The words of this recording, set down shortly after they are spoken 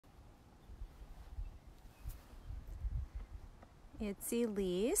It's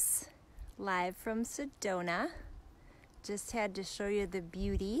Elise, live from Sedona. Just had to show you the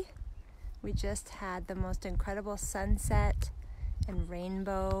beauty. We just had the most incredible sunset and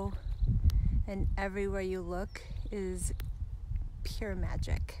rainbow, and everywhere you look is pure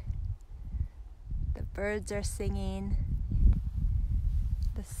magic. The birds are singing,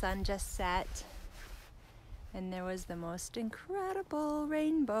 the sun just set, and there was the most incredible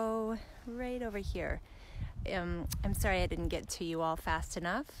rainbow right over here. I'm sorry I didn't get to you all fast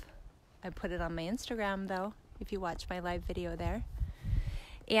enough. I put it on my Instagram though, if you watch my live video there.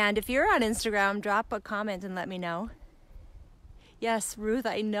 And if you're on Instagram, drop a comment and let me know. Yes, Ruth,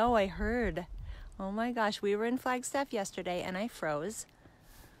 I know, I heard. Oh my gosh, we were in Flagstaff yesterday and I froze.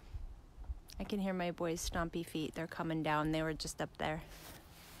 I can hear my boys' stompy feet. They're coming down. They were just up there,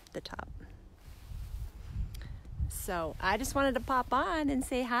 the top. So I just wanted to pop on and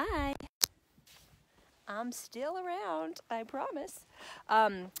say hi. I'm still around, I promise.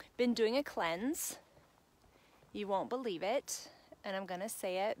 Been doing a cleanse. You won't believe it, and I'm gonna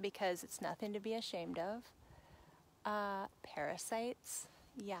say it because it's nothing to be ashamed of. Parasites,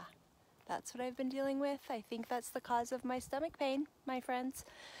 yeah, that's what I've been dealing with. I think that's the cause of my stomach pain, my friends.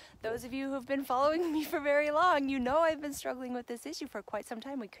 Those of you who've been following me for very long, you know I've been struggling with this issue for quite some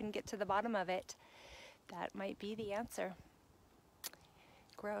time. We couldn't get to the bottom of it. That might be the answer.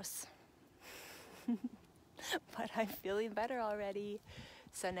 Gross. But I'm feeling better already.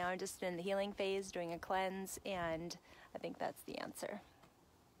 So now I'm just in the healing phase, doing a cleanse, and I think that's the answer.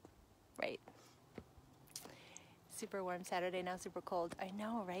 Right. Super warm Saturday, now super cold. I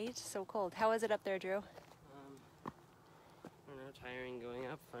know, right? So cold. How is it up there, Drew? I don't know, tiring going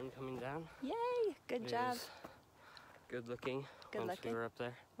up, fun coming down. Yay! Good job. Good looking. Good once looking. we were up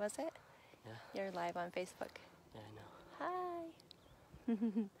there. Was it? Yeah. You're live on Facebook. Yeah, I know.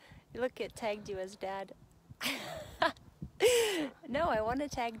 Hi. Look, it tagged you as Dad. No, I want to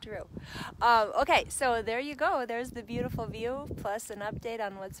tag Drew. Okay, so there you go. There's the beautiful view, plus an update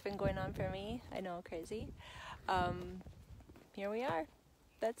on what's been going on for me. I know, crazy. Here we are.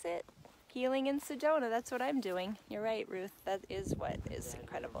 That's it. Healing in Sedona. That's what I'm doing. You're right, Ruth. That is what is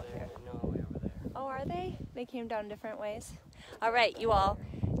incredible here. No, way over there. Oh, are they? They came down different ways. All right, you all.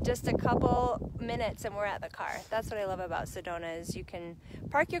 Just a couple minutes and we're at the car. That's what I love about Sedona is you can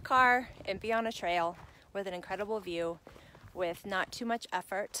park your car and be on a trail with an incredible view with not too much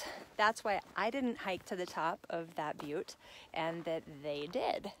effort. That's why I didn't hike to the top of that butte and that they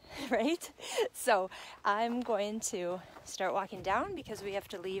did, right? So I'm going to start walking down because we have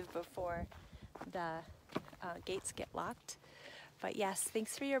to leave before the gates get locked. But yes,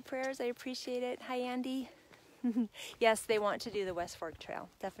 thanks for your prayers. I appreciate it. Hi, Andy. Yes, they want to do the West Fork Trail.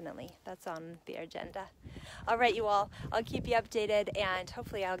 Definitely. That's on the agenda. All right, you all. I'll keep you updated, and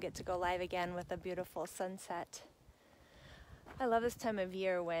hopefully I'll get to go live again with a beautiful sunset. I love this time of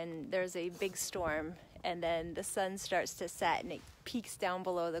year when there's a big storm, and then the sun starts to set, and it peaks down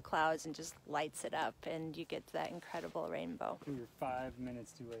below the clouds and just lights it up, and you get that incredible rainbow. We were 5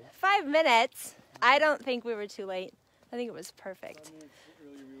 minutes too late. 5 minutes? I don't think we were too late. I think it was perfect. 5 minutes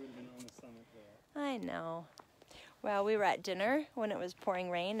earlier, we would have been on the summit there. I know. Well, we were at dinner when it was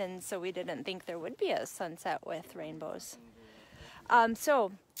pouring rain, and so we didn't think there would be a sunset with rainbows.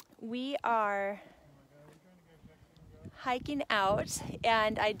 So we are hiking out,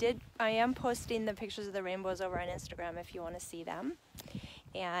 and I am posting the pictures of the rainbows over on Instagram if you want to see them.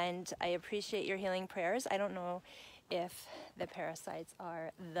 And I appreciate your healing prayers. I don't know if the parasites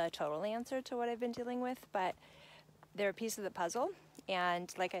are the total answer to what I've been dealing with, but they're a piece of the puzzle.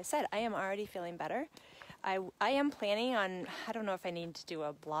 And like I said, I am already feeling better. I am planning on, I don't know if I need to do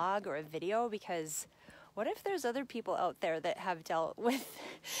a blog or a video, because what if there's other people out there that have dealt with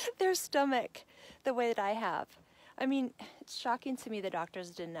their stomach the way that I have? I mean, it's shocking to me the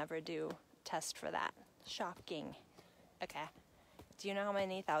doctors didn't ever do test for that. Shocking. Okay. Do you know how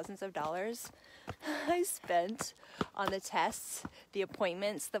many thousands of dollars I spent on the tests, the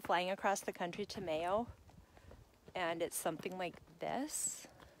appointments, the flying across the country to Mayo? And it's something like this.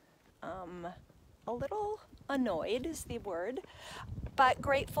 A little annoyed is the word, but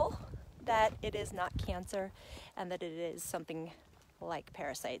grateful that it is not cancer and that it is something like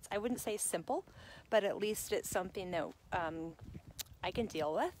parasites. I wouldn't say simple, but at least it's something that I can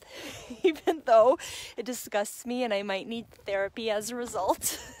deal with, even though it disgusts me and I might need therapy as a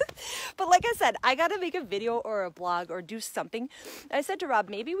result. But like I said, I gotta make a video or a blog or do something. I said to Rob,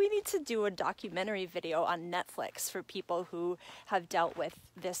 maybe we need to do a documentary video on Netflix for people who have dealt with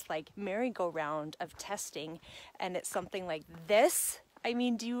this like merry-go-round of testing, and it's something like this. I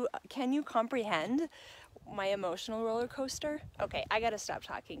mean, can you comprehend my emotional roller coaster. Okay, I gotta stop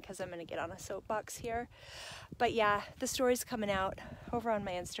talking because I'm gonna get on a soapbox here. But yeah, the story's coming out over on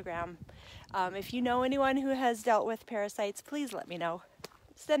my Instagram. If you know anyone who has dealt with parasites, please let me know.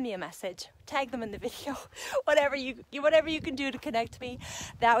 Send me a message, tag them in the video, whatever you can do to connect me,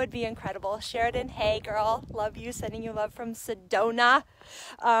 that would be incredible. Sheridan, hey girl, love you, sending you love from Sedona.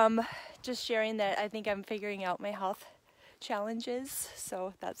 Just sharing that I think I'm figuring out my health challenges,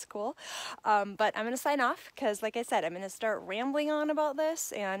 so that's cool. But I'm gonna sign off because, like I said, I'm gonna start rambling on about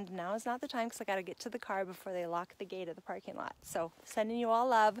this, and now is not the time because I gotta get to the car before they lock the gate of the parking lot. So sending you all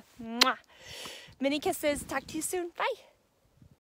love. Mwah. Mini kisses. Talk to you soon. Bye.